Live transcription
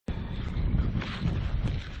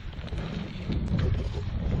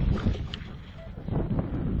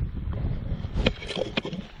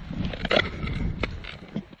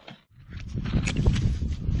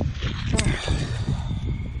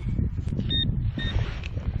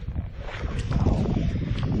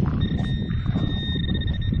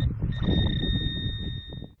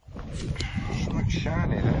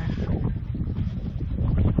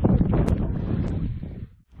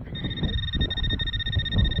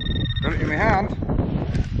Got it in my hand.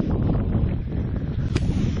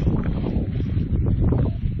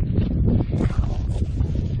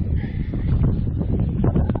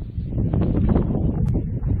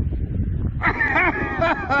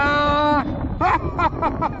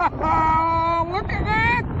 Look at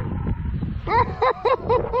that!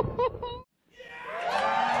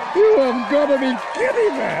 You have got to be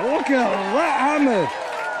kidding me! Look at that hammered!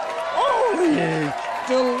 Holy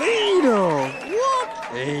Toledo! What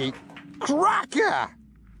a cracker!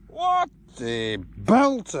 What a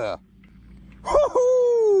belter!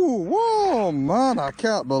 Woohoo! Whoa, man! I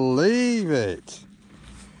can't believe it!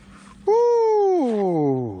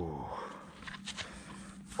 Woo!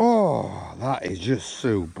 Oh, that is just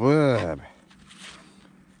superb.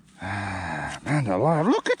 Man alive,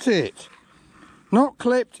 look at it! Not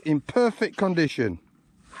clipped, in perfect condition.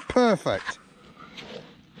 Perfect.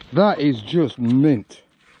 That is just mint.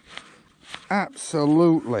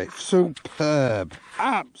 Absolutely superb.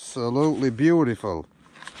 Absolutely beautiful.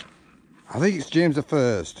 I think it's James I,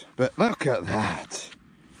 but look at that.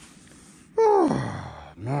 Oh,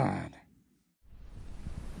 man.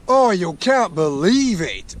 Oh, you can't believe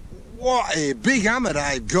it. What a big hammer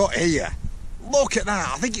I've got here. Look at that.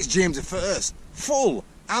 I think it's James I. Full,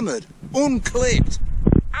 hammered, unclipped.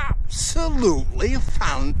 Absolutely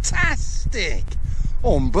fantastic.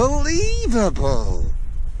 Unbelievable.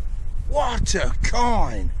 What a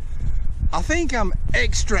coin. I think I'm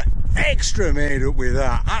extra made up with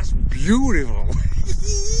that. That's beautiful.